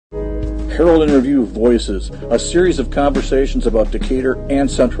Herald and Review Voices, a series of conversations about Decatur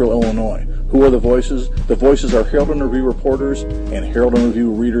and Central Illinois. Who are the voices? The voices are Herald and Review reporters and Herald and Review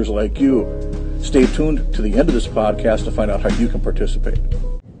readers like you. Stay tuned to the end of this podcast to find out how you can participate.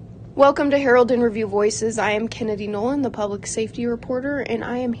 Welcome to Herald and Review Voices. I am Kennedy Nolan, the public safety reporter, and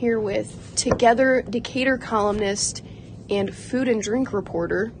I am here with Together Decatur columnist and food and drink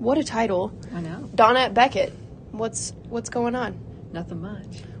reporter. What a title. I know. Donette Beckett. What's going on? Nothing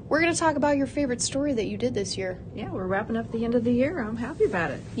much. We're going to talk about your favorite story that you did this year. Yeah, we're wrapping up the end of the year. I'm happy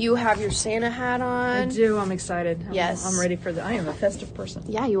about it. You have your Santa hat on. I do. I'm excited. Yes. I'm ready for I am a festive person.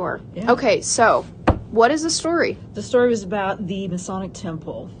 Yeah, you are. Yeah. Okay, so what is the story? The story was about the Masonic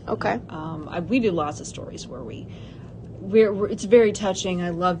Temple. Okay. We do lots of stories where it's very touching. I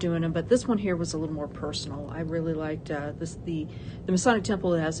love doing them, but this one here was a little more personal. I really liked the Masonic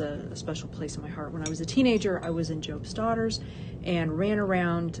Temple has a special place in my heart. When I was a teenager, I was in Job's Daughters and ran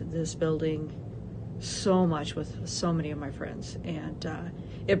around this building so much with so many of my friends, and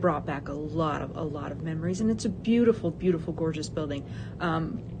it brought back a lot of memories. And it's a beautiful, beautiful, gorgeous building.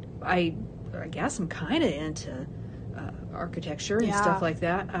 I guess I'm kind of into architecture and stuff like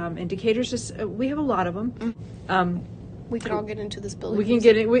that. And Decatur's we have a lot of them. We can all get into this building. We can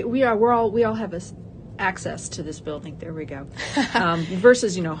get it. We all have access to this building. There we go.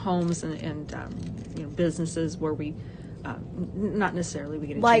 Versus homes and businesses where we not necessarily we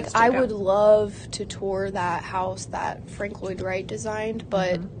get a chance to I go. would love to tour that house that Frank Lloyd Wright designed,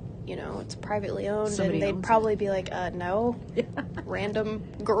 but it's privately owned. Somebody and they'd owns probably be like, no, random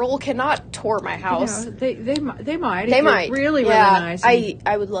girl cannot tour my house. They might. They might. Really nice.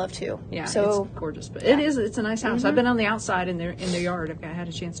 I would love to. Yeah, so it's gorgeous. But it's a nice house. I've been on the outside in their yard. I had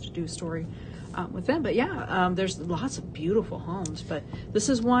a chance to do a story with them. But there's lots of beautiful homes. But this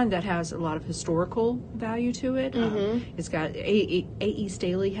is one that has a lot of historical value to it. It's got A.E.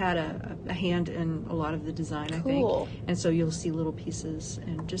 Staley had a hand in a lot of the design, I think. And so you'll see little pieces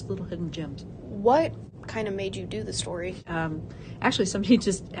and just little hidden gems. What kind of made you do the story? Actually, somebody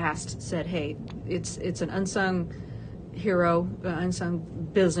just said, hey, it's an unsung hero, unsung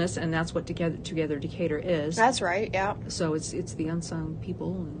business, and that's what Together Decatur is. That's right, yeah. So it's the unsung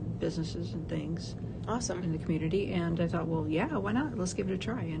people and businesses and things. Awesome. In the community, and I thought, well, yeah, why not? Let's give it a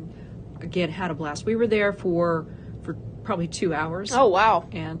try. And again, had a blast. We were there for probably 2 hours. Oh, wow.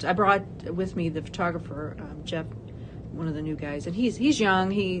 And I brought with me the photographer, Jeff, one of the new guys, and he's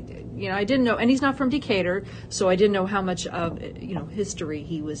young. I didn't know, and he's not from Decatur, so I didn't know how much of history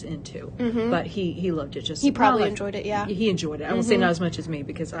he was into. But he loved it. He probably enjoyed it. Yeah, he enjoyed it. I won't say not as much as me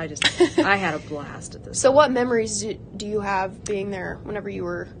because I had a blast at this. So, what memories do you have being there? Whenever you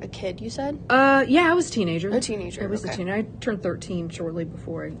were a kid, you said? Yeah, I was a teenager. A teenager. I was a teenager. I turned 13 shortly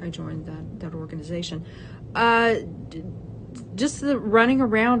before I joined that organization. Just the running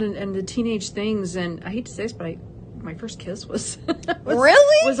around and the teenage things, and I hate to say this, but my first kiss was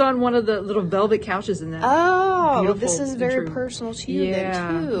on one of the little velvet couches in that. Oh, this is very personal to you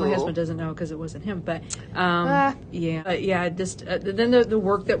then too. My husband doesn't know because it wasn't him, but just then the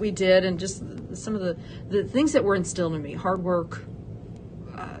work that we did and just some of the things that were instilled in me, hard work,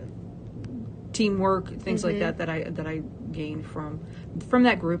 teamwork, things like that I gained from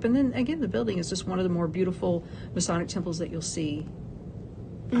that group. And then again, the building is just one of the more beautiful Masonic temples that you'll see.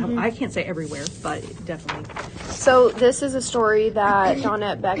 I can't say everywhere, but definitely. So this is a story that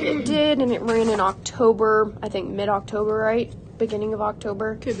Donette Beckett did, and it ran in October, I think mid-October, right? Beginning of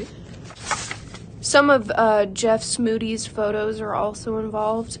October. Could be. Some of Jeff Smoody's photos are also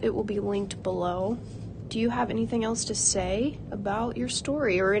involved. It will be linked below. Do you have anything else to say about your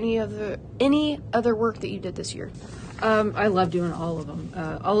story or any other work that you did this year? I love doing all of them.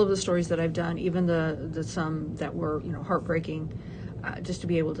 All of the stories that I've done, even the some that were heartbreaking. Just to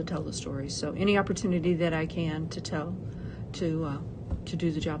be able to tell the stories. So any opportunity that I can to tell, to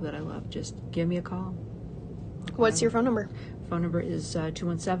do the job that I love, just give me a call. What's your phone number? Phone number is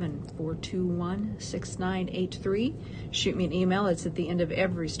 217-421-6983. Shoot me an email. It's at the end of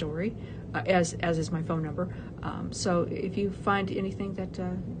every story, as is my phone number. So if you find anything that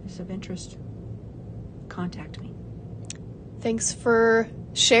is of interest, contact me. Thanks for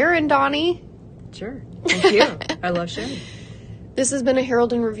sharing, Donnie. Sure. Thank you. I love sharing. This has been a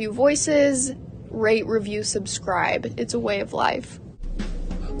Herald and Review Voices. Rate, review, subscribe. It's a way of life.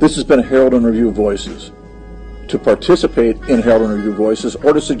 This has been a Herald and Review Voices. To participate in Herald and Review Voices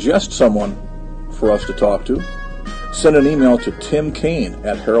or to suggest someone for us to talk to, send an email to Tim Cain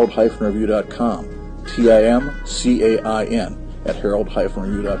at herald-review.com, TIMCAIN at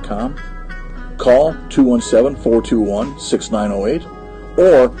herald-review.com. Call 217-421-6908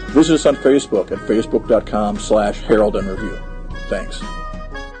 or visit us on Facebook at facebook.com/Herald and Review. Thanks.